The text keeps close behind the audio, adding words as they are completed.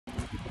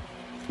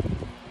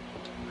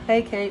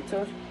Hey,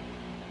 Cancer.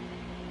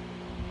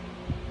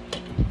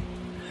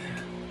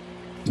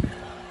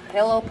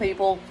 Hello,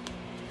 people.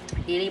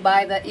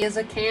 Anybody that is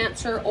a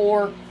Cancer,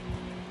 or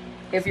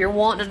if you're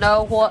wanting to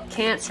know what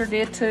Cancer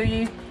did to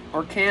you,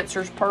 or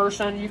Cancer's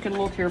person, you can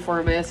look here for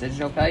a message,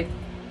 okay?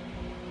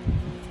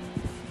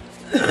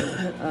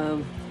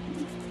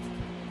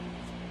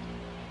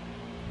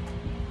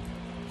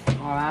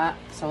 Alright,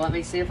 so let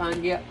me see if I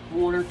can get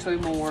one or two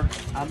more.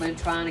 I've been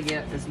trying to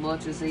get as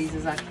much of these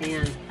as I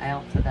can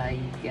out today,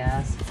 you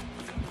guys.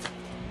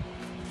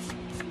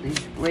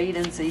 These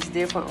readings, these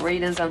different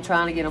readings, I'm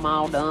trying to get them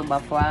all done by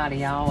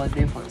Friday, all the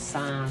different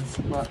signs.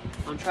 But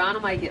I'm trying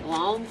to make it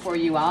long for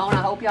you all, and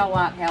I hope y'all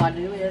like how I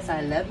do this.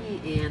 I love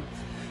you, and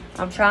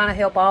I'm trying to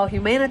help all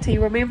humanity.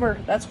 Remember,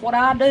 that's what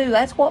I do.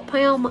 That's what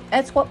Pam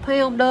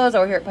does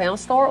over here at Pam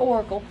Star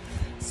Oracle.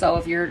 So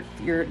if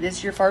this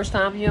is your first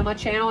time viewing my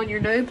channel and you're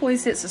new,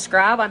 please hit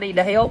subscribe. I need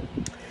the help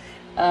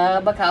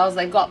because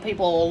they've got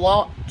people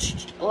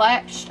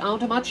latched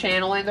onto my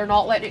channel and they're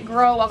not letting it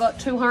grow. I got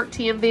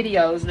 210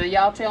 videos. Now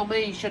y'all tell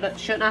me,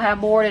 shouldn't I have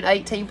more than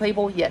 18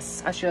 people?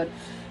 Yes, I should.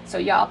 So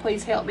y'all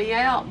please help me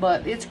out.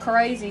 But it's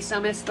crazy, some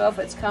of this stuff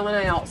that's coming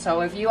out.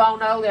 So if you all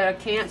know that a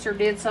Cancer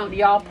did something to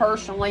y'all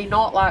personally,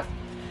 not like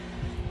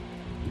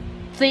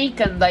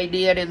thinking they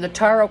did in the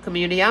tarot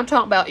community, I'm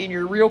talking about in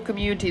your real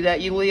community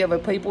that you live,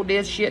 if people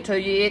did shit to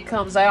you, it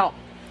comes out.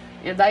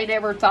 And they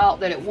never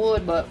thought that it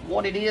would, but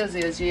what it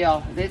is,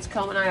 yeah, it's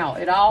coming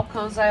out. It all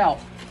comes out.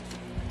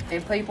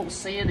 And people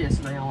seeing this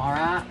now,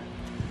 alright?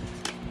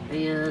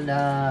 And,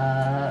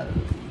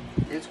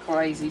 it's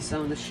crazy,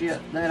 some of the shit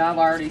that I've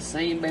already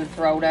seen been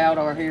thrown out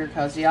over here.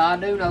 Because, yeah, I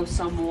do know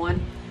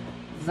someone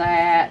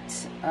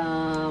that,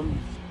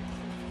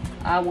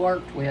 I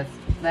worked with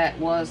that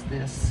was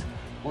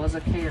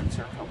a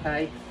Cancer,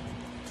 okay?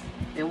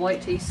 And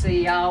wait till you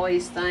see all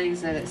these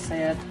things that it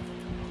said.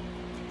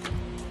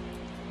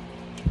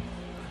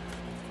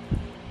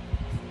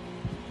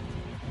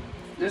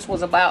 This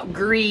was about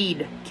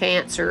greed,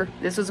 Cancer.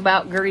 This was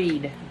about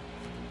greed.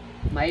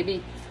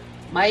 Maybe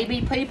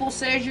people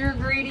says you're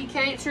greedy,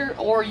 Cancer,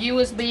 or you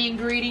was being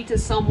greedy to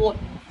someone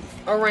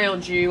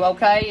around you,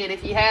 okay? And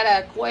if you had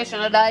a question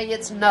today,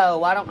 it's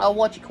no. I don't know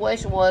what your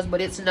question was,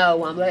 but it's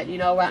no. I'm letting you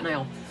know right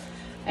now.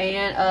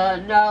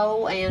 And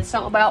no, and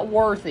something about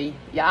worthy.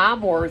 Yeah,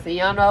 I'm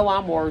worthy. I know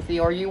I'm worthy.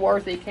 Are you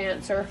worthy,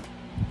 Cancer?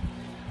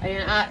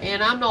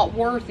 And I'm not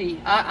worthy.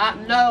 I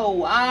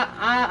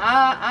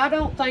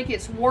don't think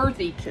it's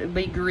worthy to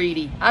be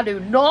greedy. I do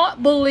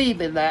not believe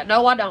in that.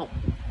 No, I don't.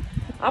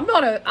 I'm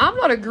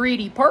not a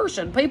greedy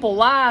person. People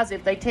lies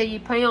if they tell you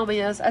Pam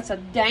is. That's a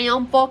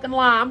damn fucking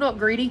lie. I'm not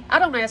greedy. I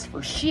don't ask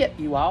for shit,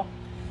 you all.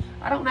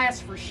 I don't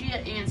ask for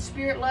shit, and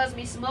Spirit loves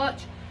me so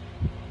much.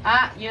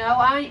 I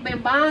ain't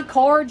been buying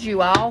cards,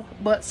 you all,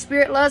 but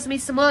Spirit loves me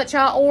so much.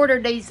 I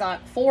ordered these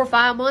like 4 or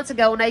 5 months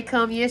ago, and they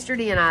come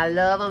yesterday, and I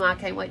love them. I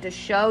can't wait to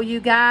show you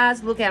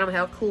guys. Look at them,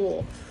 how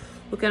cool.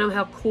 Look at them,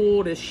 how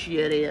cool this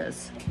shit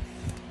is.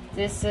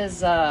 This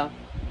is,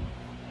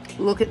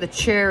 look at the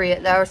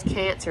Chariot. There's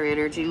Cancer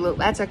energy. Look,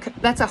 that's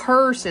a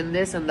hearse in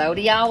this one, though.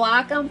 Do y'all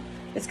like them?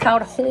 It's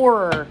called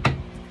Horror.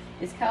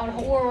 It's called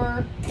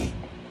Horror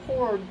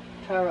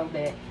Tarot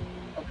deck,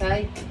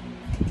 okay?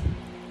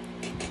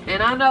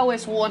 And I know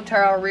it's one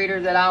tarot reader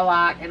that I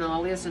like, and I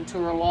listen to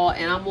her a lot,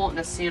 and I'm wanting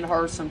to send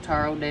her some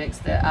tarot decks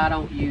that I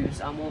don't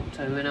use. I want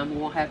to, and I'm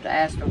going to have to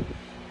ask her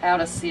how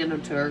to send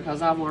them to her,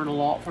 because I've learned a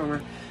lot from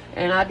her.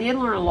 And I did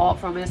learn a lot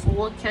from this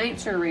one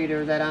Cancer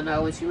reader that I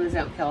know, and she lives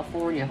out in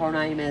California. Her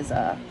name is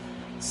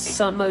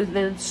Sun, Moon,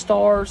 and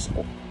Stars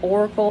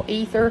Oracle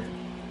Ether.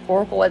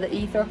 Oracle of the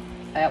Ether.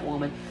 That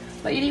woman.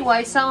 But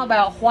anyway, something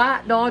about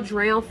White Dodge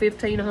Ram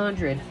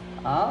 1500.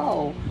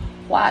 Oh,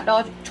 White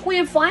Dodge.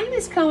 Twin Flame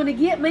is coming to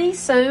get me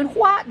soon.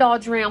 White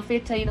Dodge Ram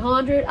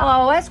 1500.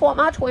 Oh, that's what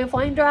my Twin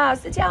Flame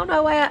drives. Did y'all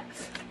know that?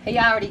 He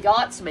already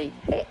got me.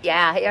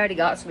 Yeah, he already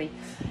got me.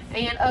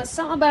 And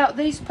something about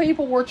these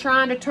people were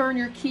trying to turn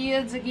your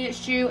kids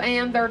against you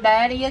and their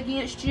daddy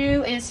against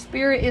you. And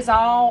Spirit is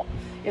on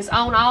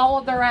all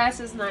of their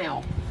asses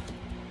now.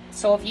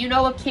 So if you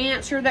know a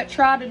Cancer that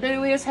tried to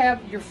do this, have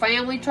your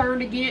family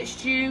turned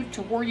against you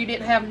to where you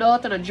didn't have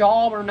nothing, a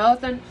job or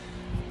nothing,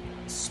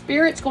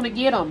 Spirit's going to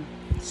get them.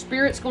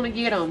 Spirit's going to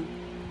get them.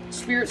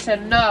 Spirit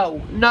said,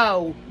 no,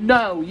 no,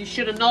 no. You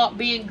should have not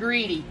been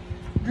greedy.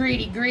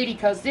 Greedy,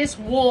 because this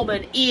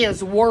woman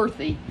is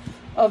worthy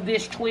of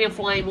this Twin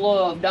Flame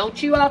love.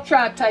 Don't you all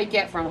try to take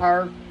that from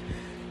her.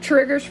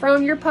 Triggers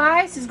from your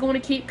past is going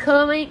to keep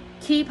coming,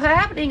 keep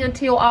happening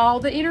until all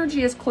the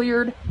energy is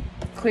cleared.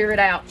 Clear it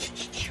out.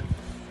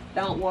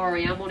 Don't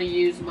worry. I'm going to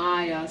use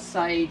my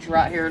sage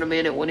right here in a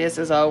minute when this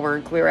is over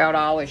and clear out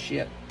all this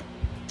shit.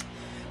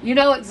 You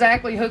know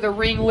exactly who the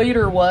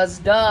ringleader was.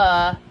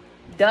 Duh.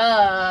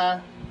 Duh.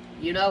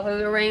 You know who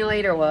the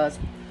ringleader was.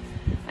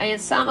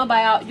 And something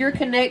about you're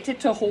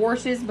connected to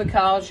horses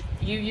because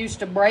you used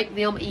to break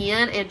them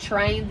in and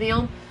train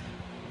them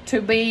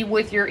to be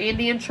with your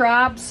Indian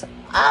tribes.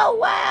 Oh,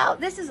 wow.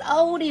 This is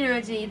old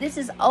energy. This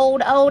is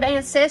old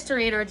ancestor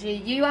energy.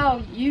 You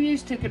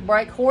used to could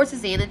break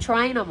horses in and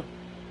train them.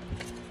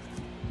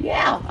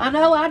 Yeah, I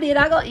know I did.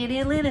 I got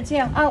Indian linens.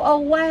 Yeah. Oh,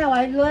 wow.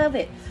 I love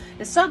it.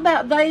 And something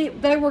about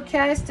they were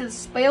casting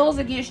spells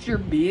against your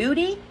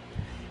beauty,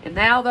 and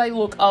now they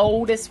look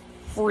old as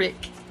frick.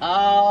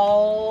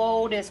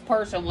 Oh, this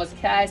person was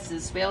casting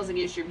spells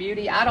against your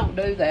beauty. I don't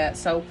do that.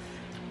 So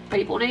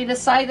people need to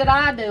say that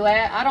I do.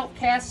 I don't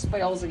cast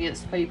spells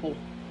against people.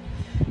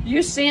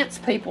 You sense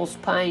people's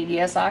pain.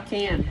 Yes, I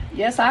can.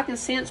 Yes, I can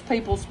sense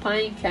people's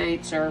pain,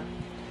 Cancer.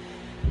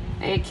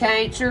 And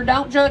Cancer,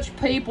 don't judge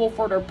people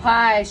for their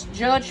past.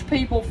 Judge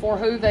people for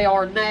who they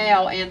are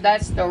now, and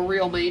that's the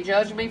real me.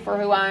 Judge me for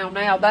who I am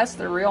now. That's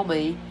the real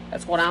me.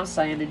 That's what I'm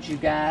saying to you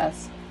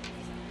guys.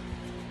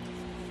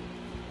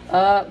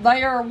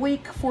 They are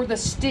weak for the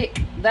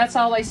stick. That's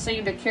all they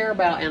seem to care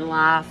about in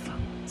life.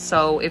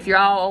 So if you're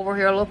all over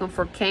here looking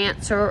for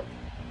Cancer,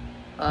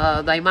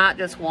 they might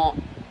just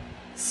want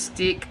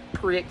stick,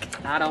 prick,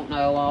 I don't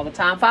know, all the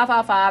time.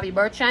 555, you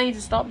better change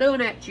and stop doing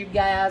that, you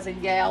guys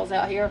and gals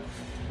out here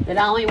that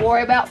only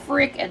worry about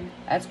frickin'.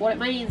 That's what it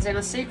means in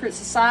a secret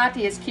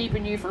society. Is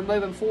keeping you from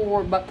moving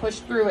forward, but push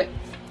through it.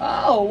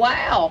 Oh,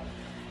 wow.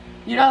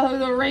 You know who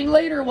the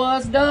ringleader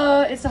was?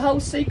 Duh. It's a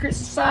whole secret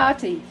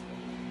society.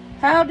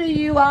 How do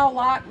you all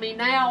like me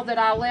now that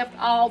I left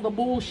all the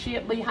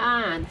bullshit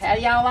behind? How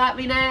do y'all like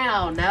me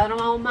now? Now that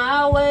I'm on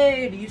my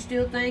way, do you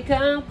still think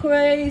I'm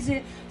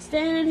crazy?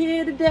 Standing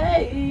here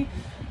today,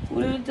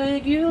 wouldn't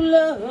think you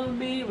love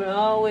me, but I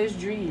always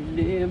dreamed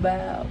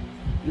about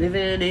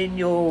living in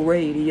your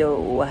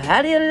radio.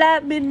 How do you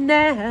like me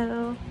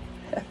now?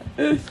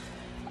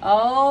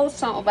 Oh,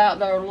 something about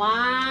their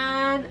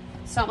line.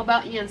 Something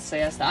about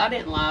incest. I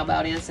didn't lie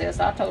about incest.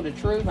 I told the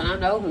truth, and I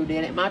know who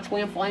did it. My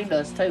twin flame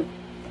does, too.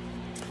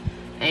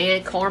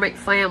 And karmic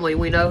family.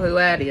 We know who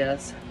that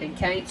is. And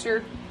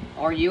Cancer,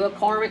 are you a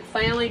karmic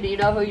family? Do you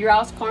know who your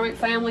all's karmic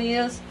family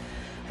is?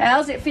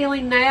 How's it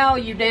feeling now,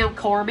 you damn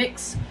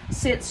karmics?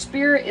 Since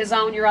spirit is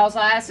on your all's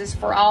asses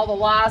for all the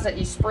lies that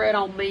you spread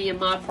on me and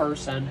my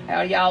person.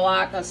 How do y'all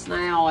like us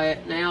now?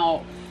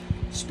 Now,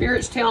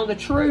 spirit's telling the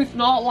truth,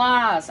 not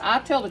lies. I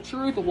tell the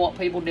truth of what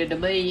people did to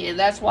me, and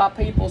that's why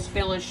people's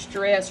feeling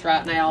stressed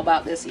right now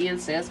about this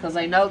incest, because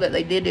they know that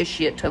they did this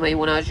shit to me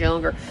when I was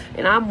younger.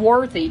 And I'm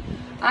worthy.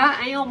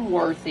 I am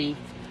worthy.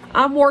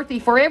 I'm worthy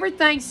for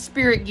everything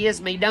spirit gives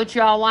me. Don't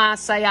y'all lie and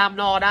say I'm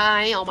not.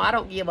 I am. I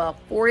don't give a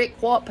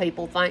frick what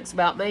people thinks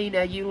about me.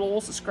 Now, you loyal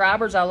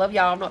subscribers, I love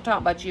y'all. I'm not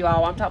talking about you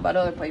all. I'm talking about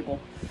other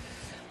people.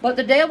 But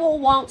the devil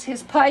wants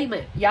his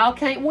payment. Y'all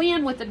can't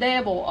win with the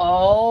devil.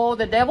 Oh,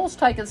 the devil's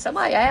taking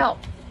somebody out.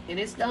 And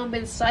it's done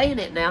been saying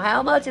it now.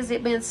 How much has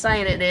it been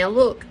saying it now?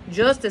 Look,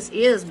 justice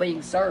is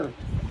being served.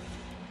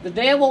 The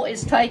devil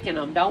is taking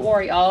them. Don't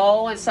worry.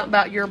 Oh, and something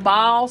about your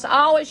boss.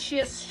 All this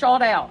shit's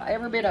shot out.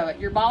 Every bit of it.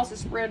 Your boss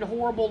is spreading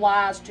horrible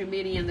lies to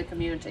many in the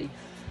community.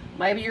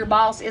 Maybe your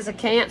boss is a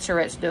Cancer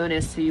that's doing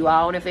this to you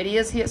all. And if it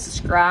is, hit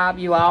subscribe.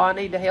 You all, I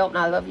need the help, and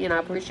I love you, and I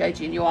appreciate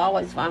you. And you'll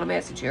always find a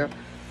message here.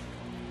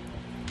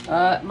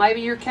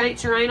 Maybe your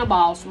Cancer ain't a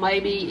boss.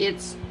 Maybe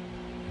it's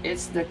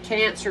the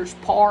Cancer's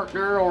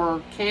partner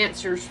or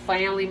Cancer's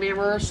family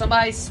member. Or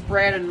somebody's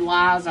spreading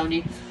lies on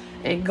you.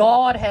 And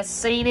God has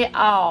seen it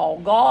all.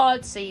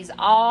 God sees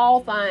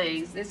all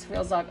things. This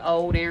feels like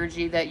old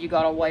energy that you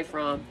got away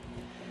from.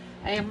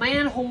 A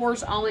man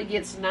whores only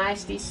gets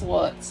nasty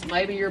sluts.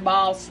 Maybe your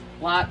boss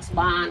likes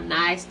buying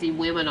nasty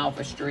women off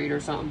the street or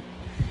something.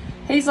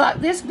 He's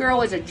like, this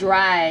girl is a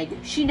drag.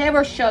 She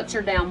never shuts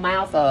her damn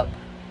mouth up.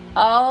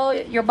 Oh,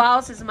 your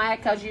boss is mad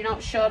because you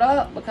don't shut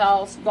up,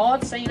 because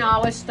God's seen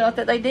all this stuff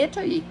that they did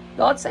to you.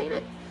 God's seen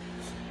it.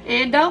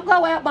 And don't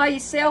go out by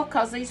yourself,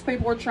 because these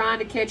people are trying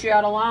to catch you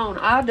out alone.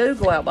 I do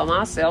go out by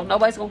myself.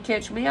 Nobody's going to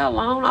catch me out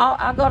alone.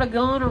 I got a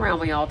gun around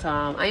me all the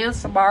time. And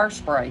some bar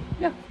spray.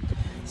 Yeah.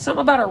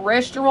 Something about a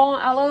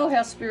restaurant. I love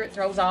how spirit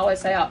throws all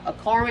this out. A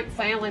karmic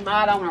family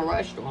might own a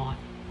restaurant.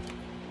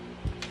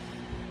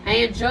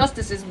 And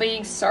justice is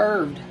being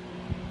served.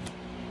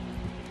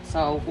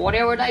 So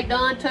whatever they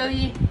done to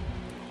you,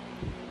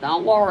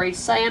 don't worry.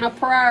 Saying a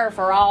prayer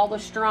for all the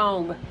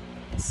strong.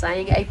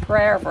 Saying a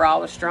prayer for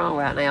all the strong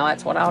right now.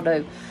 That's what I'll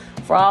do.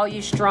 For all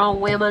you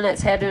strong women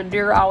that's had to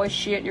endure all this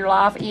shit in your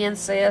life.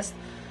 Incest,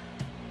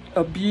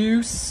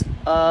 abuse,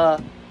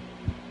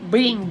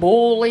 being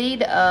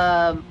bullied,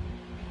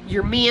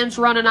 your men's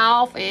running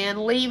off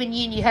and leaving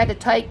you, and you had to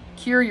take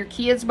care of your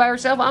kids by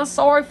yourself. I'm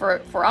sorry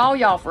for all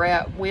y'all for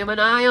that, women.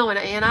 I am,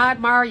 and I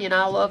admire you, and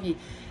I love you.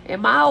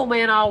 And my old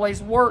man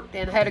always worked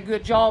and had a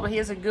good job, and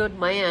he's a good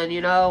man,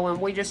 you know,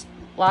 and we just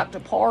like to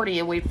party,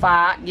 and we'd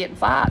fight and get in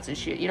fights and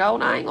shit, you know,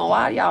 and I ain't gonna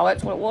lie to y'all,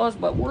 that's what it was.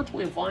 But we're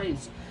twin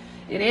flames,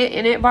 and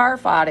it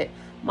verified it.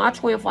 My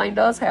twin flame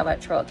does have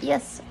that truck.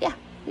 Yes, yeah,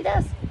 he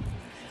does.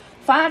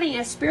 Fighting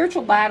in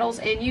spiritual battles,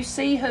 and you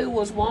see who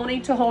was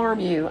wanting to harm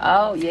you.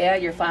 Oh yeah,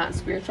 you're fighting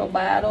spiritual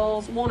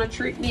battles. Want to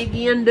trick me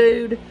again,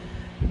 dude?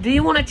 Do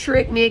you want to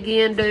trick me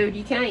again, dude?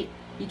 You can't,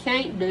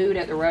 dude,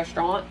 at the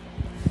restaurant.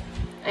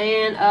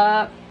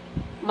 And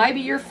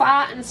maybe you're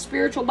fighting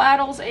spiritual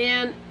battles,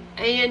 and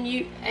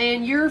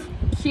you're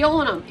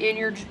killing them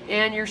in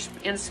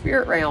the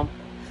spirit realm.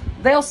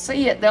 they'll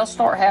see it. They'll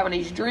start having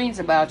these dreams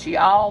about you,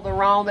 all the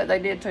wrong that they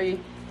did to you.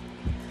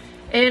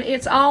 And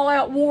it's all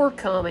out war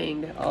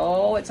coming.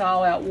 Oh, it's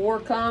all out war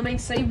coming.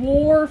 See,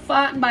 war,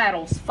 fighting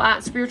battles,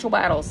 fighting spiritual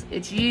battles.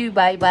 It's you,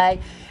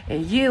 baby.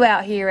 And you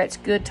out here, it's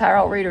Good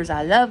Tarot Readers.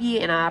 I love you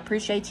and I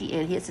appreciate you.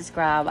 And hit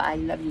subscribe. I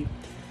love you.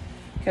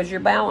 Because you're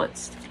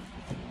balanced.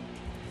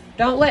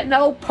 Don't let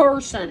no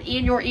person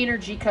in your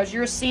energy, because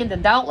you're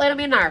ascending. Don't let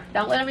them in there.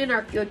 Don't let them in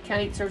there, good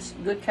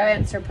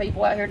cancer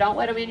people out here. Don't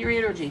let them in your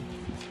energy.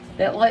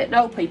 Don't let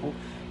no people.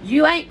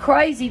 You ain't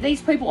crazy.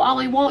 These people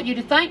only want you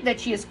to think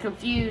that you're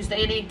confused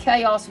and in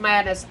chaos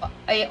madness,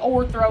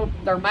 or throw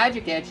their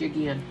magic at you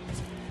again.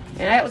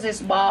 And that was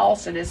this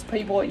boss and this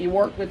people that you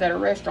worked with at a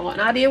restaurant.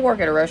 And I did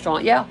work at a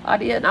restaurant. Yeah, I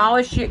did. And all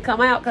this shit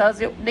come out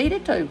because it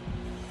needed to.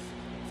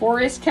 For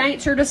this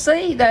cancer to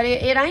see that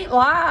it ain't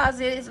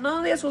lies. None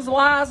of this was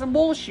lies and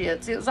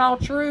bullshit. It was all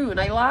true. And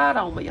they lied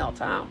on me all the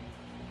time.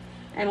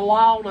 And the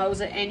law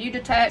knows it. And you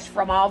detached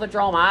from all the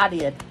drama I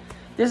did.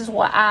 This is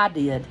what I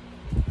did.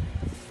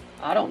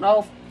 I don't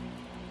know if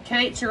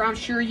Cancer, I'm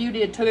sure you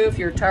did too if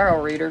you're a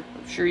tarot reader.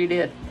 I'm sure you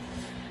did.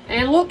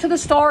 And look to the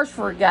stars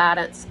for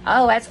guidance.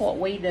 Oh, that's what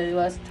we do,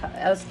 us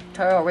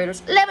tarot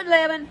readers.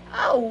 1111.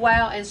 Oh,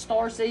 wow. And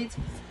star seeds.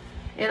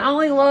 And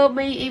only love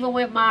me even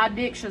with my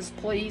addictions,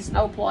 please.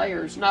 No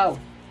players. No.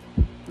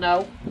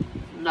 No.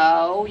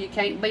 No. You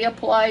can't be a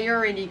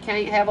player and you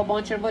can't have a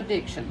bunch of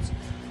addictions.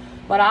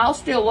 But I'll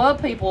still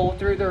love people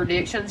through their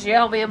addictions.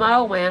 Yeah, me and my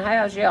old man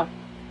has, yeah.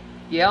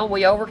 Yeah,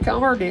 we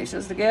overcome our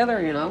addictions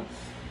together, you know.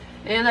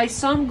 And there's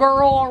some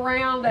girl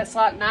around that's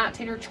like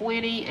 19 or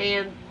 20,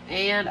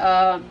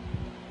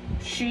 and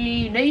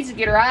she needs to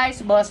get her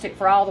ass busted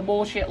for all the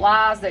bullshit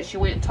lies that she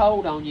went and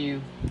told on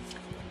you.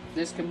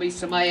 This can be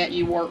somebody that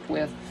you worked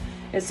with.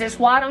 It says,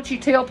 why don't you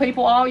tell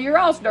people all your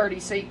all's dirty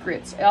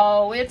secrets?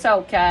 Oh, it's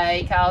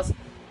okay, cause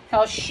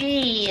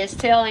she is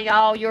telling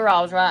all your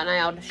alls right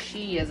now.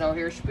 She is over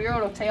here.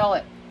 Spirit will tell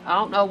it. I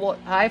don't know what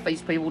half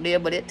these people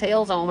did, but it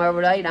tells on them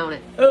every day, don't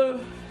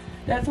it?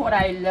 That's what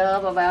I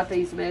love about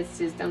these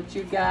messages, don't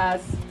you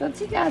guys? Don't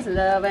you guys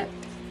love it?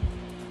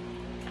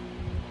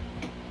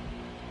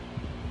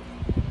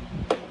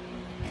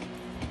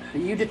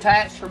 You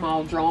detached from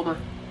all drama.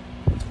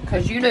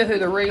 Because you knew who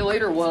the real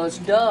leader was.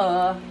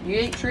 Duh. You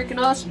ain't tricking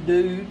us,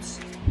 dudes.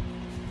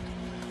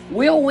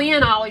 We'll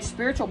win all these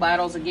spiritual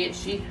battles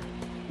against you.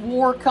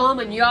 War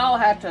coming. Y'all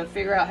have to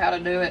figure out how to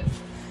do it.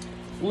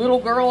 Little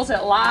girls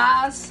that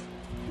lies,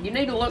 you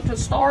need to look to the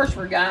stars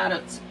for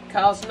guidance.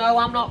 Because, no,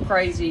 I'm not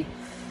crazy.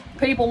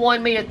 People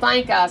want me to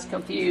think I was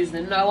confused.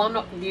 And, no, I'm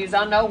not confused.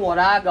 I know what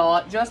I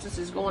got. Justice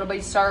is going to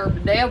be served.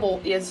 The devil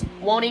is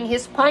wanting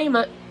his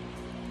payment.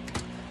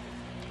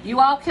 You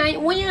all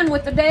can't win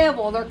with the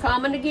devil. They're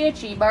coming to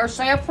get you. You better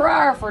say a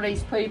prayer for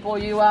these people.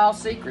 You all,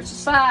 secret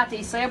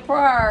society, say a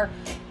prayer.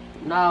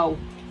 No.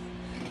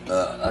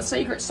 A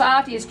secret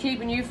society is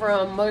keeping you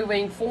from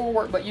moving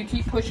forward, but you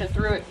keep pushing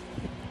through it.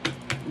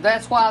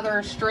 That's why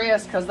they're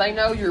stressed, because they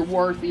know you're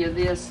worthy of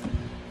this.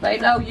 They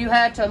know you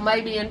had to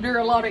maybe endure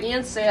a lot of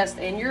incest,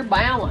 and you're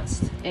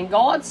balanced. And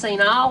God's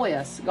seen all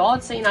this.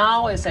 God's seen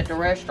all this at the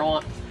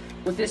restaurant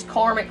with this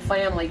karmic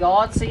family.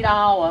 God's seen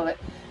all of it.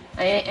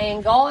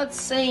 And God's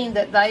seen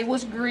that they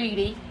was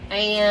greedy,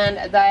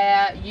 and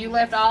that you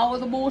left all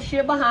of the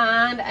bullshit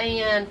behind,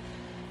 and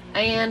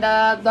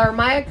they're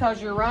mad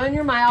because you're running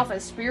your mouth,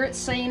 and Spirit's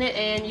seen it,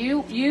 and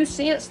you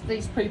sense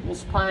these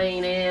people's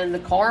pain, and the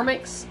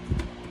karmics.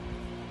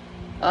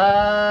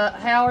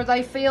 How are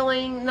they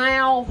feeling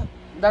now?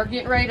 They're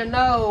getting ready to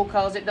know,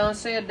 because it done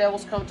said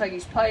devil's come take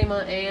his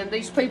payment, and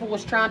these people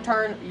was trying to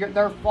turn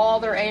their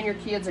father and your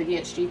kids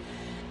against you.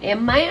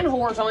 And man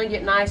whores only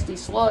get nasty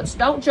sluts.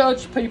 Don't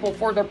judge people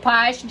for their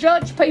past.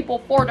 Judge people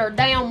for their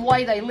damn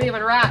way they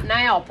living right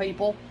now,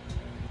 people.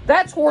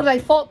 That's where they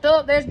fucked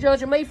up. They're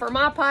judging me for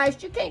my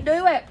past. You can't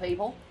do that,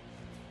 people.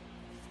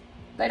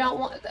 They don't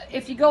want...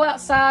 If you go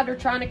outside, they're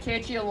trying to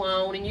catch you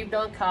alone, and you've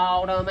done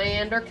called them,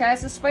 and they're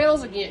casting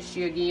spells against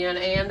you again,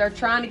 and they're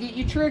trying to get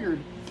you triggered.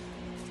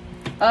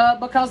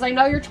 Because they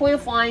know your twin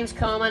flame's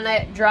coming.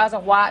 That drives a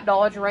white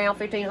Dodge around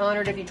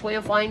 1500. If your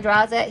twin flame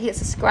drives that, hit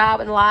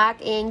subscribe and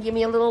like, and give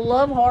me a little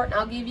love heart, and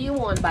I'll give you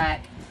one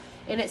back.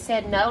 And it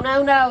said,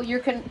 no, you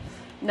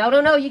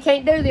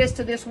can't do this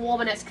to this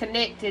woman that's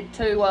connected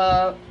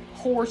to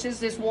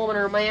horses, this woman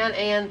or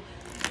man,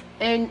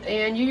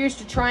 and you used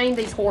to train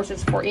these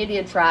horses for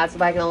Indian tribes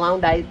back in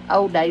the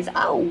old days.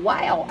 Oh,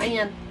 wow.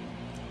 And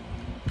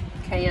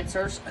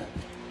cancers,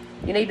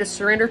 you need to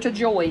surrender to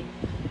joy.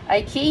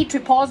 A key to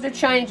positive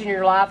change in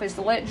your life is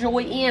to let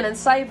joy in and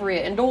savor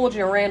it. Indulge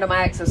in random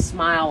acts of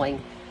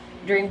smiling.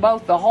 During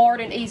both the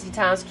hard and easy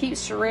times, keep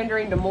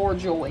surrendering to more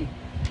joy.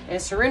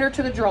 And surrender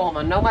to the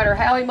drama. No matter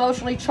how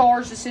emotionally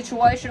charged the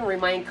situation,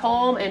 remain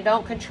calm and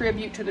don't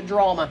contribute to the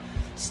drama.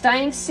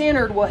 Staying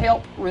centered will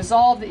help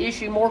resolve the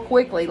issue more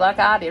quickly, like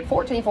I did.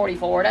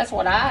 1444, that's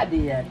what I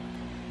did.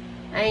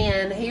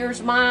 And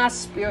here's my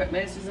spirit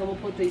message. I'm going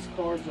to put these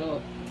cards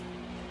up.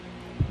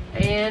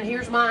 And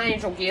here's my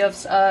angel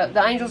gifts.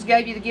 The angels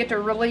gave you the gift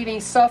of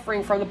relieving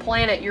suffering from the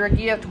planet. You're a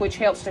gift which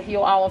helps to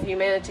heal all of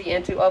humanity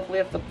and to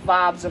uplift the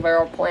vibes of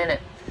our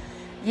planet.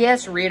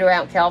 Yes, Rita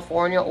out in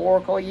California,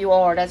 Oracle, you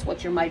are. That's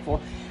what you're made for.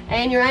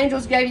 And your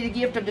angels gave you the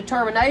gift of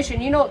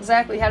determination. You know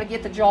exactly how to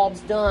get the jobs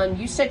done.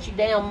 You set your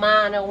damn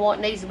mind on what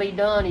needs to be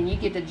done, and you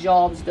get the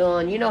jobs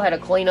done. You know how to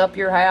clean up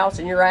your house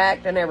and your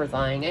act and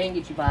everything, and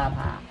get your vibe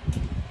high.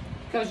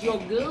 Because you're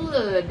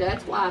good.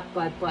 That's why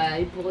I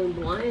play blue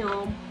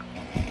blam.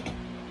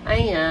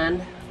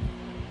 And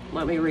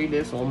let me read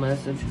this little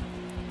message.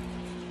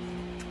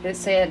 It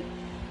said,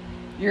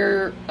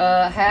 you're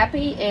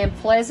happy and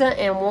pleasant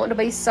and want to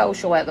be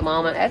social at the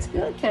moment. That's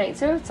good,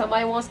 Cancer.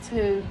 Somebody wants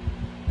to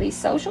be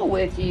social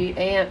with you,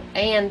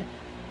 and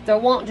they're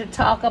wanting to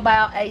talk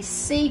about a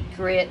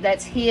secret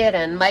that's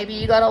hidden. Maybe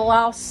you got a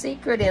lost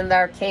secret in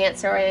there,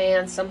 Cancer,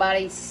 and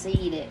somebody's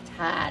seen it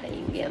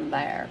hiding in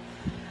there.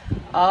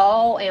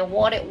 Oh, and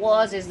what it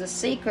was is the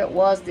secret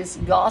was this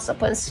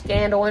gossip and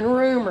scandal and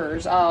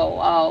rumors.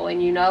 Oh,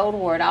 and you know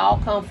where it all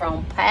come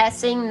from.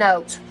 Passing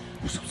notes.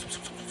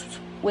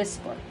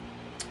 Whisper.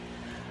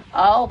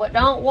 Oh, but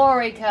don't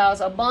worry,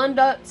 because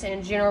abundance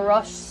and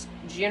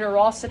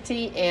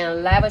generosity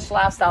and lavish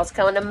lifestyles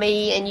coming to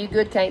me and you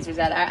good Cancers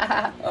out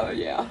there. Oh,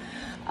 yeah.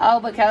 Oh,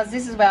 because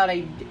this is about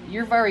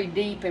you're very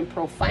deep and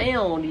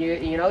profound.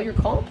 You know, you're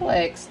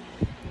complex.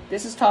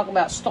 This is talking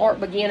about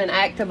start, begin, and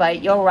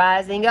activate your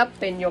rising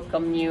up in your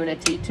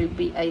community to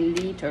be a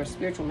leader,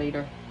 spiritual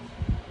leader.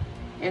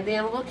 And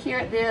then look here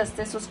at this.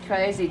 This was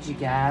crazy, you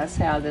guys,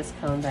 how this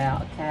comes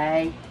out,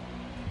 okay?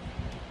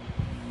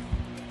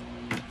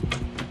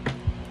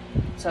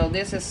 So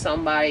this is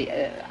somebody,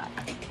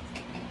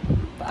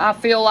 I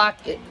feel like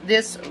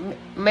this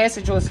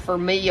message was for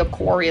me,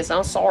 Aquarius.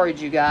 I'm sorry,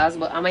 you guys,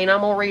 but I mean, I'm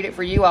going to read it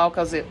for you all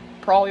because it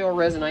probably will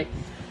resonate.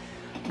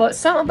 But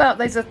something about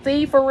there's a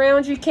thief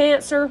around you,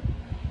 Cancer.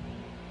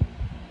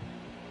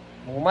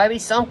 Well, maybe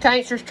some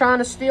Cancer's trying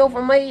to steal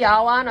from me.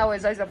 All I know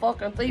is there's a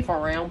fucking thief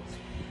around.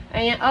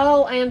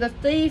 And the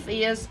thief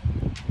is,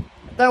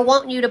 they're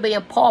wanting you to be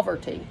in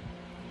poverty.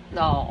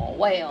 Oh,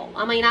 well,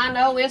 I mean, I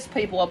know it's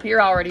people up here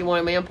already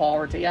wanting me in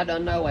poverty. I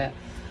don't know it.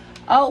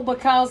 Oh,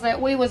 because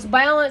that we was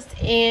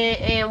balanced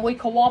and we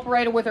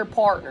cooperated with our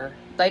partner.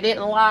 They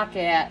didn't like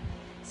it.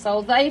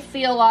 So they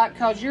feel like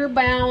because you're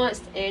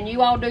balanced and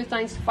you all do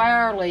things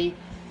fairly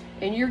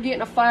and you're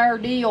getting a fair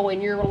deal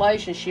in your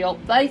relationship,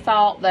 they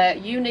thought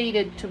that you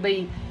needed to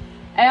be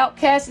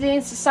outcasted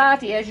in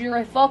society as you're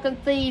a fucking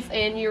thief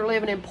and you're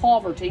living in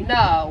poverty.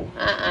 No,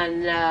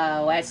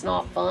 no, that's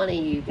not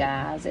funny, you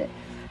guys.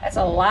 That's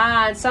a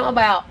lie. And something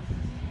about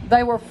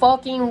they were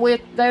fucking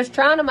with, they was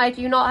trying to make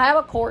you not have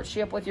a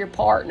courtship with your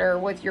partner,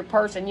 with your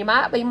person you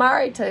might be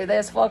married to.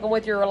 That's fucking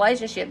with your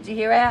relationship. Did you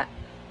hear that?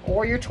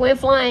 Or your twin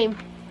flame.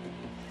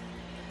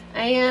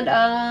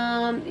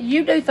 And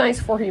you do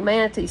things for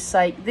humanity's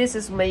sake. This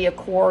is me,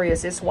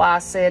 Aquarius. This is why I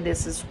said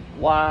this is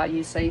why,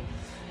 you see.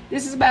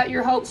 This is about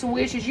your hopes and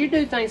wishes. You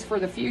do things for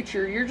the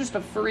future. You're just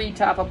a free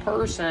type of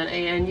person.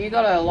 And you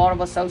got a lot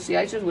of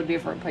associations with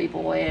different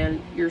people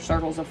and your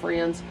circles of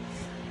friends.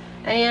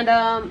 And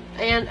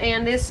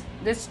this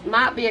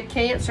might be a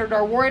Cancer.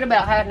 They're worried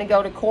about having to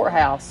go to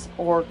courthouse.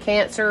 Or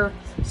Cancer,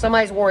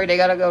 somebody's worried they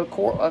got to go to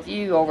court of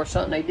you over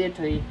something they did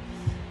to you.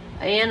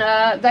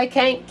 And they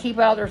can't keep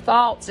out their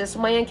thoughts. This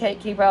man can't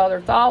keep out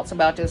their thoughts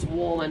about this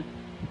woman.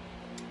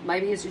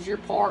 Maybe this is your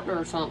partner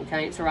or something,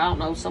 Cancer. I don't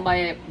know.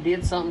 Somebody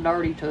did something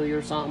dirty to you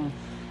or something.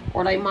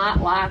 Or they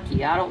might like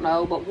you. I don't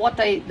know. But what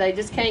they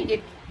just can't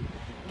get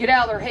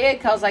out of their head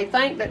because they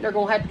think that they're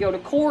going to have to go to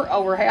court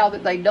over how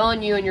that they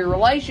done you in your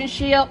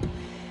relationship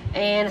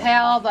and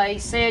how they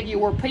said you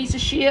were a piece of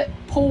shit,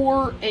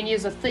 poor, and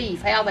you's a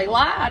thief. How they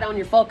lied on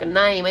your fucking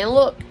name. And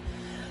look,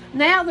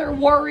 now they're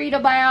worried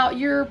about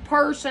your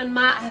person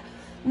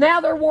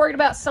now they're worried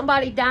about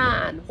somebody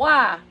dying.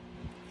 Why?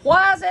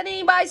 Why is that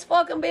anybody's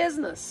fucking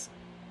business?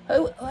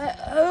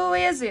 Who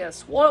is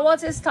this?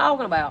 What's this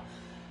talking about?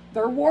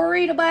 They're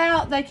worried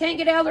about, they can't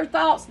get out of their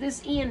thoughts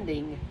this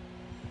ending.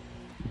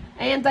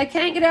 And they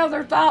can't get out of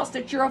their thoughts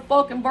that you're a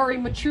fucking very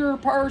mature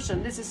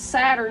person. This is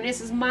Saturn.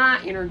 This is my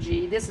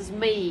energy. This is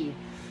me.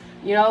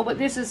 You know, but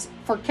this is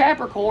for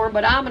Capricorn,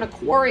 but I'm an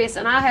Aquarius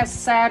and I have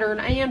Saturn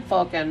and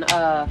fucking,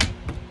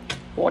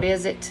 what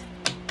is it?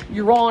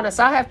 Uranus.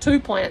 I have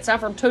 2 planets. I'm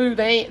from 2.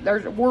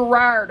 We're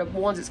rare to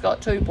ones that's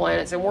got 2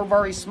 planets, and we're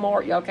very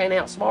smart. Y'all can't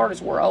outsmart us.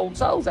 We're old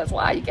souls. That's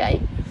why you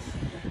can't.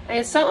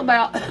 And something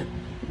about,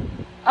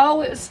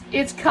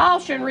 it's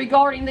caution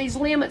regarding these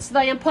limits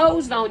they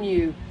imposed on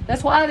you.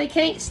 That's why they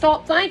can't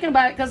stop thinking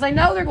about it, because they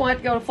know they're going to have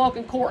to go to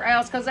fucking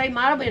courthouse, because they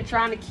might have been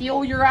trying to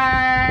kill your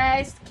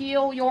eyes,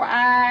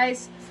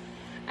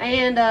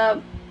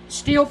 and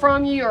steal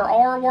from you, or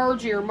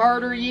R-words you, or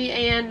murder you,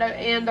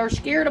 and they're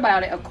scared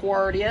about it,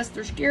 Aquarius.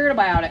 They're scared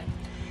about it.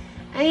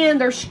 And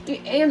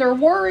they're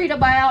worried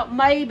about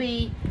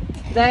maybe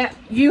that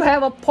you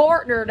have a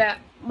partner that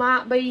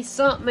might be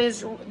something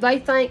they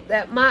think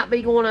that might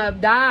be going to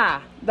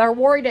die. They're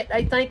worried that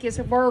they think it's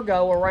a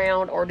Virgo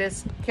around or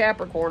this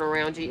Capricorn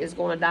around you is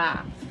going to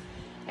die.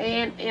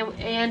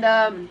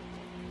 And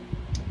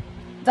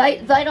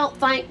they don't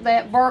think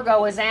that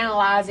Virgo is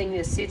analyzing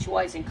this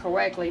situation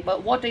correctly.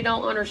 But what they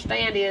don't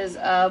understand is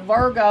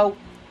Virgo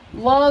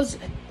loves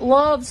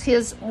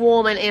his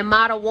woman and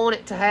might have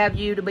wanted to have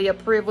you to be a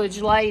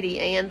privileged lady,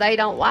 and they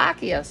don't like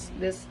this.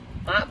 This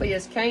might be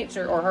his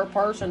Cancer, or her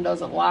person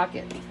doesn't like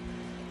it.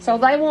 So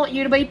they want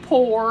you to be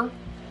poor.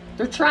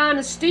 They're trying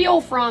to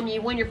steal from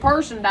you when your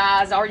person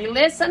dies. Are you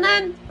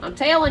listening? I'm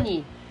telling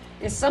you.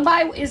 If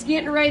somebody is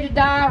getting ready to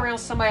die around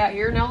somebody out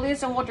here, now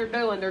listen to what they're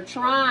doing. They're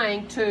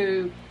trying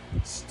to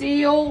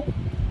steal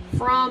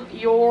from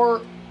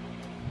your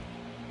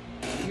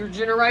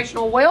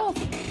generational wealth,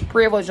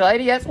 privileged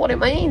lady. That's what it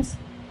means.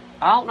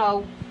 I don't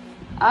know.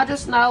 I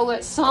just know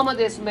that some of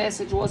this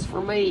message was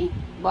for me.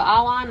 But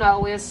all I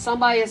know is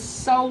somebody is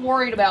so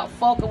worried about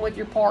fucking with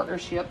your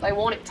partnership. They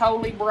want it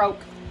totally broke.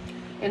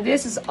 And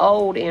this is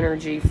old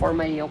energy for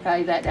me,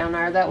 okay? That down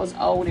there, that was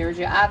old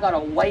energy. I got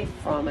away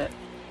from it.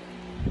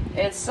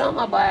 It's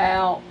something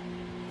about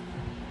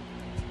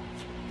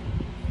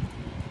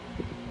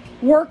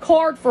work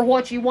hard for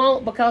what you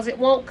want, because it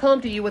won't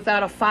come to you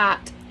without a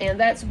fight. And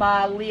that's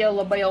by Leah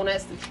LaBelle, and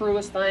that's the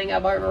truest thing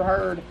I've ever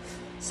heard.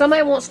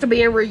 Somebody wants to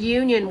be in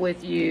reunion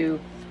with you.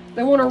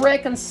 They want to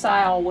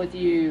reconcile with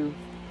you,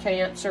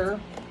 Cancer.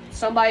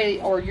 Somebody,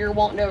 or you're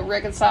wanting to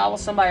reconcile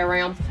with somebody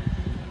around.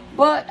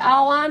 But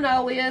all I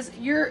know is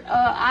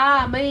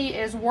me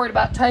is worried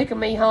about taking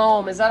me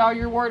home. Is that all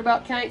you're worried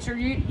about, Cancer?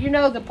 You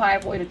know the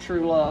pathway to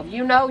true love.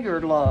 You know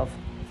your love.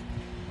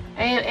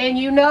 And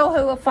you know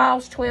who a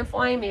false twin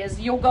flame is.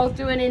 You'll go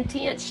through an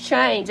intense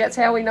change. That's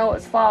how we know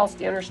it's false,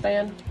 do you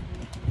understand?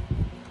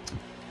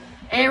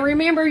 And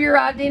remember your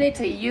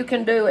identity. You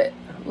can do it.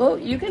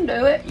 Look, you can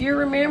do it. You're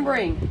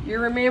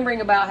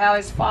remembering about how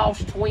his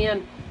false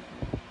twin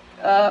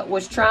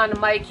was trying to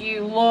make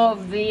you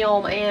love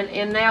them,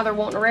 and now they're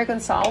wanting to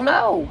reconcile.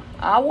 No,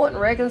 I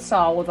wouldn't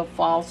reconcile with a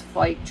false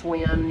fake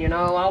twin. You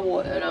know, I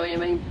wouldn't. I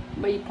mean,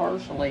 me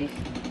personally,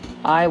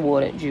 I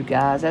wouldn't, you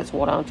guys. That's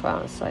what I'm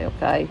trying to say,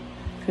 okay?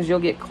 Because you'll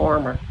get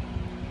karma.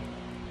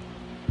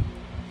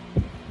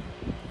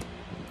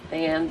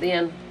 And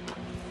then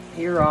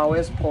here all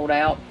is pulled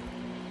out.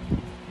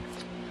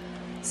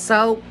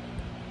 So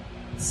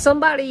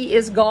somebody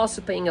is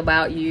gossiping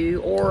about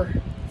you, or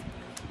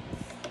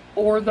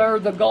they're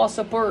the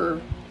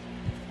gossiper,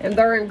 and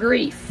they're in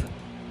grief.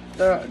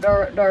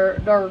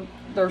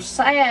 They're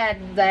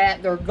sad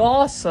that their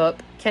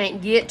gossip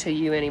can't get to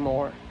you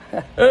anymore.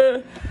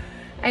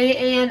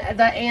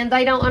 And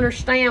they don't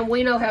understand.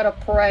 We know how to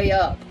pray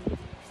up.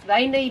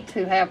 They need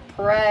to have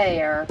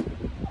prayer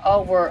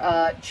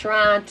over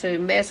trying to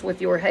mess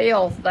with your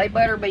health. They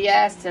better be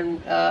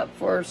asking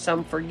for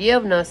some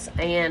forgiveness,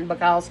 and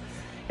because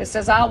it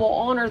says, I will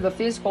honor the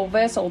physical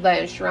vessel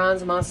that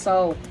enshrines my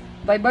soul.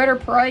 They better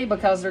pray,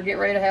 because they're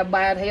getting ready to have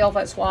bad health.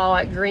 That's why I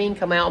like green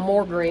come out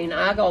more green.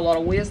 I got a lot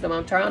of wisdom.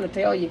 I'm trying to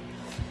tell you.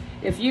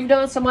 If you've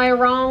done somebody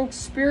wrong,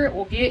 Spirit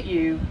will get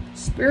you.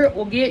 Spirit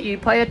will get you.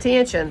 Pay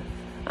attention.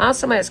 I'm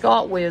somebody that's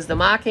got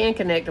wisdom. I can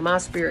connect to my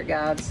spirit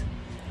guides.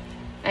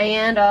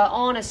 And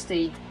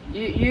honesty.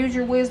 Use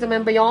your wisdom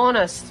and be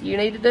honest. You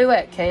need to do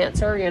it,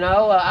 Cancer. You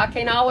know, I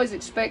can't always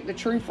expect the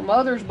truth from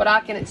others, but I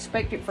can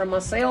expect it from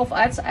myself.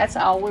 That's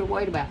all we're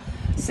worried about.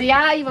 See,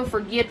 I even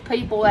forget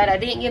people that I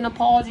didn't get an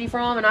apology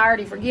from, and I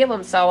already forgive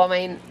them. So, I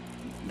mean,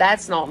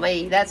 that's not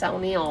me. That's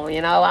on them.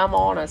 You know, I'm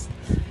honest.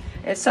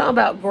 It's something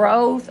about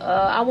growth.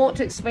 I want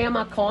to expand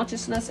my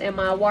consciousness and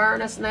my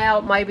awareness now.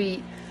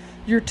 Maybe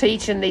you're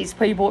teaching these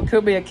people. It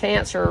could be a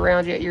Cancer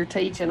around you that you're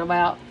teaching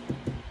about.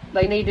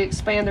 They need to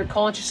expand their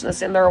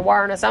consciousness and their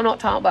awareness. I'm not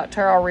talking about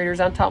tarot readers.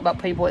 I'm talking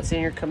about people that's in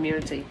your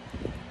community.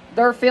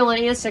 They're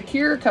feeling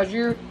insecure because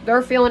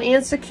they're feeling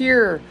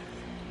insecure.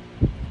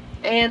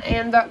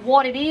 And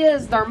what it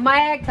is, they're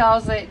mad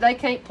because they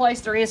can't place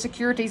their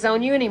insecurities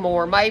on you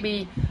anymore.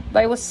 Maybe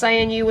they was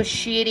saying you was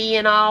shitty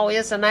and all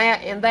this and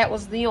that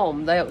was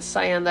them. They was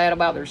saying that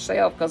about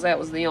themselves because that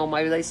was them.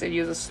 Maybe they said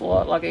you was a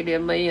slut like they did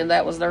me, and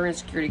that was their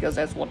insecurity because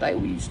that's what they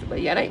used to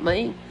be. That ain't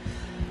me.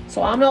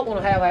 So I'm not going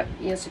to have that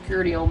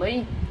insecurity on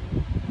me.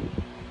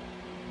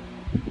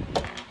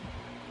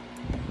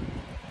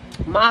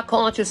 My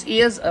conscious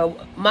is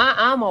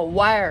I'm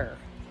aware.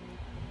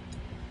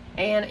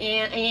 And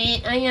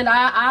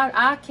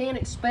I can't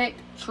expect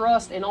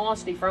trust and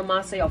honesty from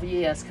myself,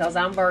 yes, because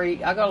I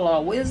got a lot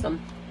of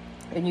wisdom,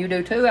 and you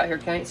do too out here,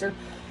 Cancer.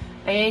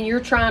 And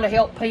you're trying to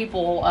help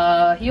people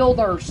heal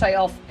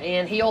themselves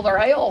and heal their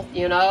health,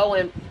 you know,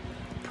 and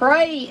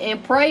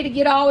pray to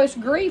get all this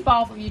grief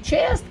off of your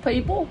chest,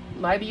 people.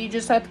 Maybe you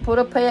just have to put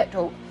a pet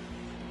to,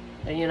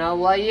 you know,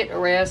 lay it to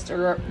rest,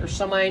 or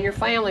somebody in your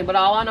family. But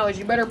all I know is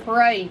you better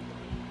pray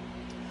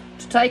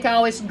to take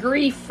all this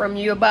grief from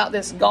you about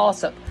this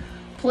gossip.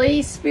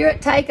 Please,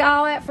 Spirit, take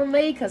all that from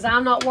me, because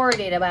I'm not worried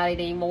about it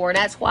anymore. And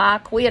that's why I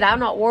quit. I'm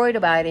not worried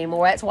about it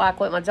anymore. That's why I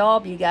quit my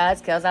job, you guys,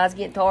 because I was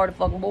getting tired of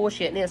fucking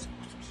bullshitting this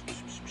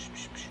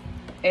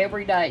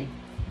every day.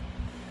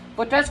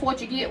 But that's what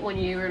you get when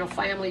you're in a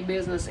family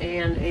business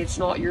and it's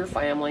not your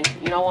family.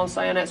 You know what I'm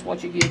saying? That's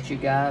what you get, you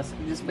guys.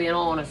 I'm just being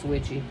honest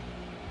with you.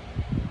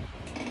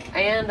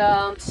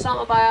 And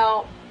something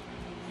about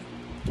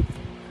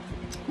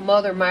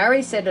Mother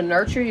Mary said to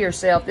nurture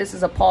yourself. This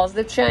is a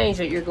positive change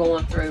that you're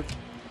going through.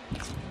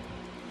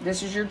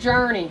 This is your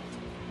journey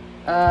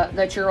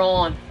that you're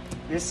on.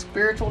 This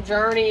spiritual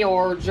journey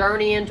or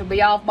journeying to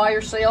be off by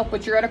yourself,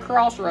 but you're at a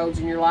crossroads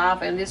in your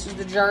life, and this is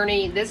the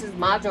journey. This is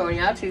my journey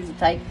I choose to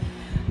take.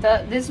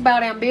 This is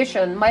about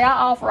ambition. May I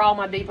offer all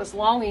my deepest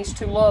longings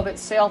to love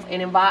itself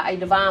and invite a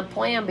divine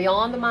plan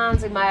beyond the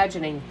mind's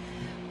imagining.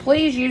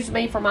 Please use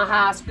me for my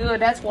highest good.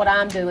 That's what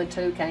I'm doing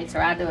too, Cancer.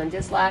 I'm doing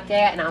just like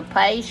that, and I'm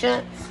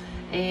patient.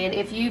 And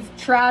if you've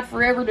tried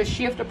forever to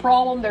shift a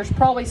problem, there's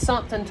probably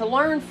something to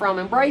learn from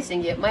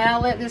embracing it. May I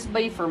let this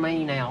be for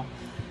me now?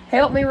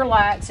 Help me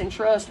relax and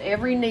trust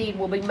every need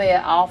will be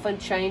met. Often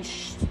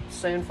change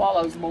soon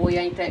follows. Boy,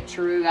 ain't that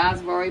true. I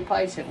was very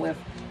patient with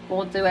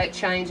going through that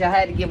change. I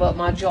had to give up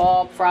my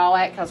job for all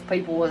that because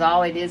people was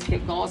all they did is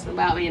keep gossiping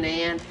about me.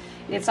 And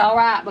it's all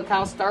right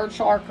because third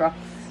chakra,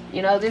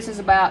 you know, this is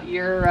about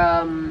your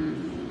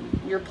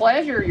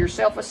pleasure, your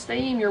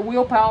self-esteem, your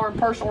willpower, and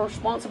personal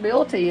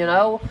responsibility. You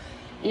know,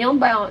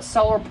 imbalanced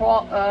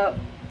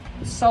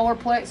solar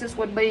plexus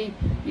would be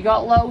you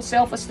got low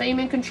self-esteem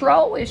and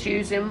control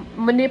issues and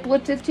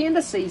manipulative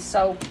tendencies.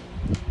 So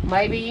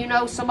maybe you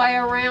know somebody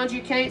around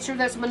you, Cancer,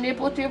 that's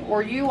manipulative,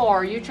 or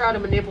you try to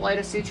manipulate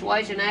a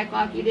situation, act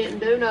like you didn't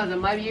do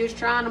nothing. Maybe you was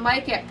trying to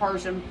make that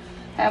person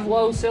have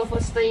low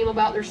self-esteem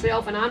about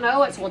themselves, and I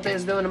know it's what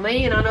that's doing to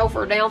me, and I know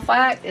for a damn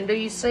fact. And do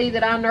you see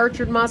that I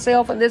nurtured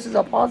myself, and this is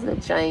a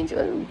positive change?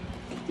 Ooh,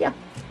 yeah,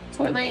 that's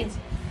what it means.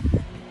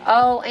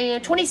 Oh,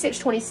 and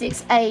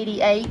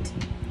 262688.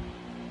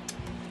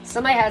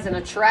 Somebody has an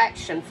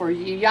attraction for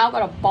you. Y'all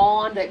got a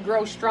bond that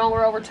grows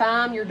stronger over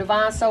time. Your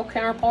divine soul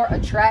counterpart.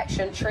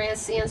 Attraction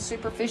transcends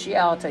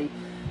superficiality.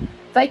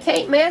 They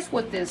can't mess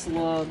with this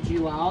love,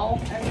 you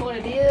all. That's what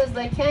it is.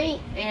 They can't.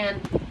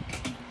 And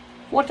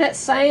what that's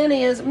saying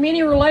is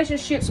many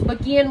relationships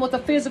begin with a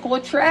physical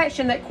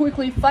attraction that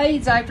quickly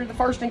fades after the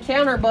first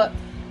encounter, but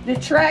the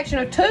attraction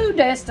of two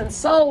destined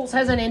souls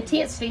has an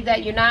intensity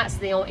that unites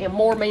them in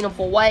more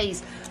meaningful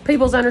ways.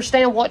 People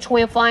understand what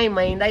twin flame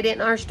mean. They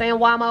didn't understand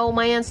why my old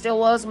man still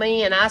loves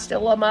me and I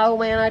still love my old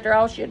man after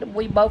all shit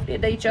we both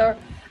did to each other.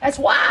 That's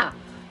why.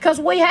 Because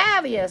we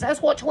have is.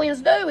 That's what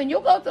twins do. And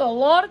you'll go through a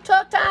lot of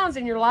tough times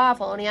in your life,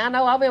 honey. I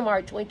know. I've been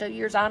married 22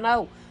 years. I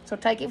know. So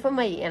take it from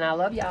me. And I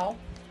love y'all.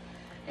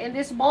 And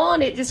this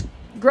bond, it just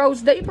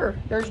grows deeper.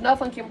 There's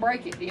nothing can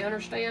break it. Do you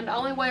understand? The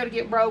only way it'll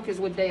get broke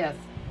is with death.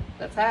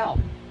 That's how.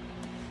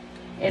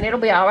 And it'll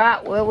be all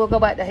right. Well, we'll go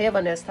back to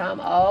heaven this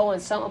time. Oh,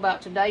 and something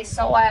about today's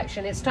soul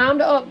action. It's time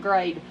to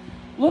upgrade.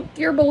 Look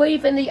your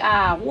belief in the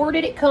eye. Where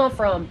did it come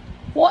from?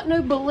 What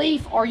new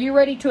belief are you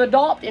ready to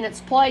adopt in its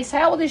place?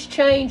 How will this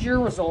change your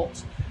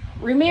results?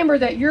 Remember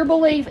that your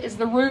belief is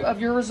the root of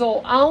your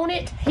result. Own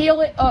it, heal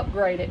it,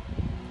 upgrade it.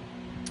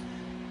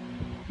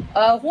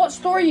 What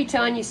story are you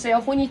telling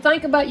yourself? When you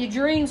think about your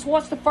dreams,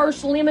 what's the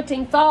first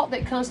limiting thought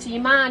that comes to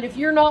your mind? If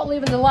you're not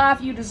living the life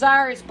you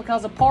desire, it's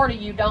because a part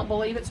of you don't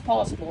believe it's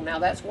possible. Now,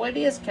 that's what it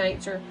is,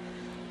 Cancer.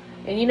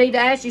 And you need to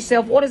ask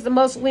yourself, what is the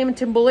most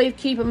limiting belief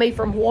keeping me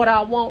from what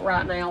I want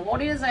right now?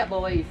 What is that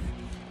belief?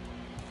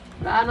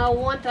 But I know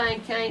one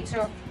thing,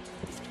 Cancer.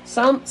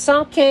 Some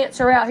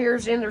Cancer out here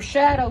is in their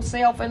shadow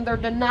self, and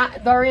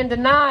they're in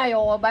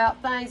denial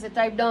about things that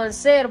they've done and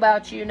said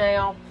about you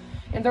now.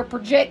 And they're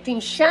projecting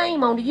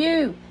shame onto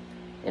you.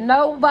 And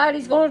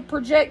nobody's going to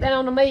project that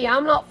onto me.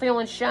 I'm not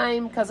feeling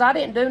shame because I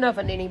didn't do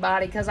nothing to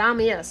anybody because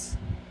I'm S.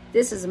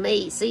 This is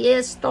me. See,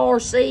 S star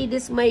C,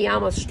 this is me.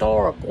 I'm a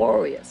star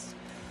Aquarius.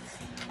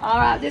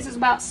 Alright, this is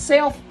about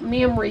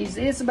self-memories.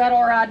 This is about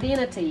our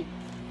identity.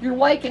 You're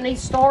waking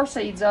these star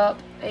seeds up,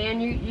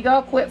 and you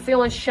got to quit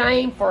feeling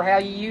shame for how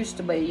you used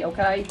to be,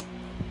 okay?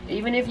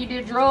 Even if you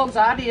did drugs,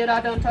 I did.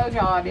 I done told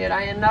y'all I did.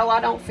 And no, I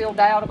don't feel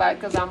doubt about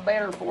it because I'm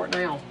better for it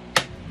now.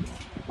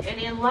 And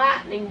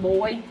enlightening,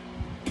 boy.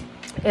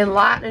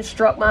 Enlightening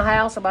struck my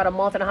house about a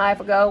month and a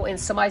half ago, and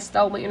somebody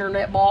stole my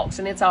internet box,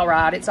 and it's all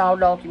right. It's all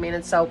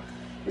documented. So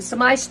if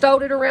somebody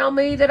stole it around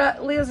me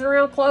that lives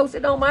around close,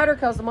 it don't matter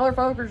because the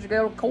motherfuckers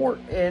go to court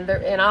and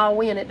I'll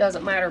win. It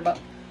doesn't matter. But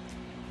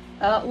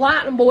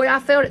lightning, boy, I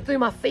felt it through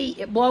my feet.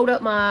 It blowed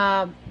up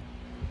my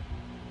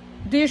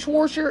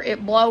dishwasher.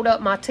 It blowed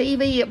up my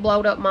TV. It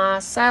blowed up my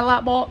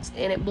satellite box,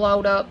 and it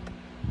blowed up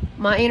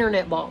my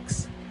internet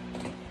box.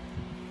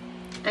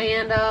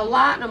 And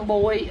lightning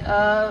boy,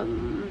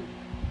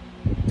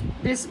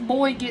 this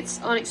boy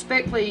gets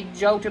unexpectedly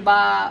jolted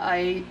by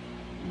a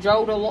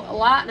jolt of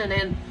lightning,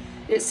 and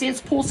it sends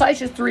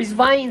pulsations through his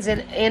veins,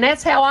 and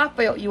that's how I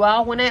felt, you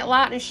all. When that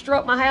lightning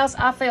struck my house,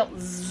 I felt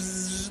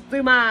zzz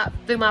through my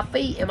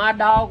feet, and my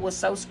dog was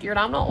so scared.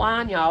 I'm not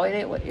lying, y'all.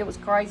 It was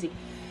crazy.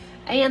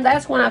 And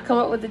that's when I come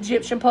up with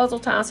Egyptian puzzle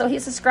time. So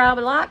hit subscribe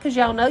and like because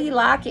y'all know you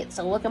like it.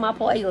 So look at my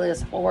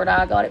playlist for it.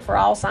 I got it for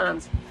all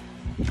signs.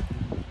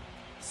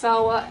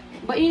 So,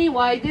 but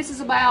anyway, this is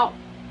about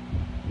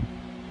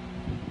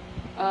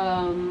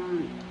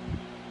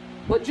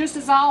But just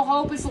as all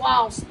hope is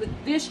lost,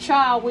 this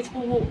child, which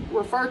we will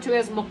refer to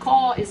as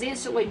Macaw, is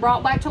instantly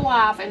brought back to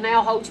life and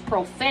now holds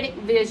prophetic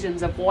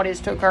visions of what is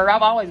to occur.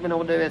 I've always been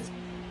able to do this.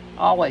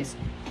 Always.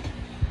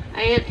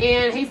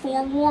 And he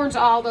forewarns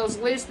all those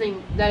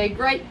listening that a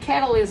great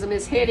catalysm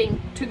is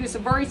heading to this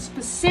very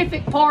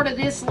specific part of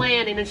this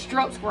land and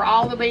instructs for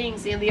all the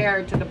beings in the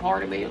air to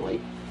depart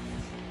immediately.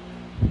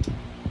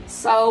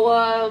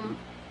 So,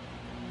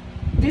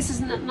 this is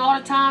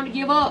not a time to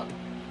give up.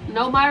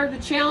 No matter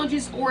the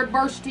challenges or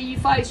adversity you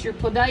face, your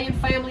Pleiadian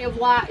family of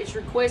light is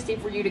requesting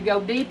for you to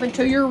go deep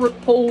into your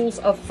pools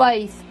of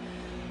faith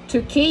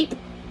to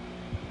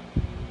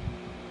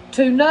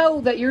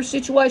know that your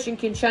situation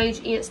can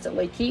change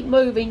instantly. Keep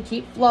moving,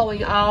 keep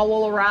flowing, all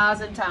will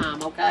arise in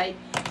time, okay?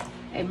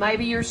 And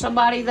maybe you're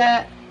somebody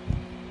that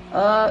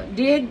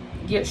did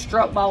get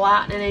struck by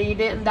lightning and you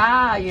didn't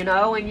die, you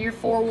know, and you're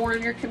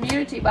forewarning your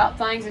community about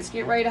things that's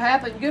getting ready to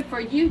happen. Good for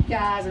you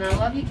guys, and I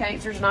love you,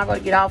 Cancers, and I'm going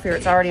to get off here.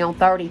 It's already on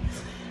 30.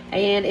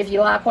 And if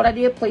you like what I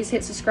did, please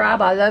hit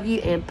subscribe. I love you,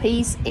 and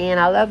peace, and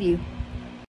I love you.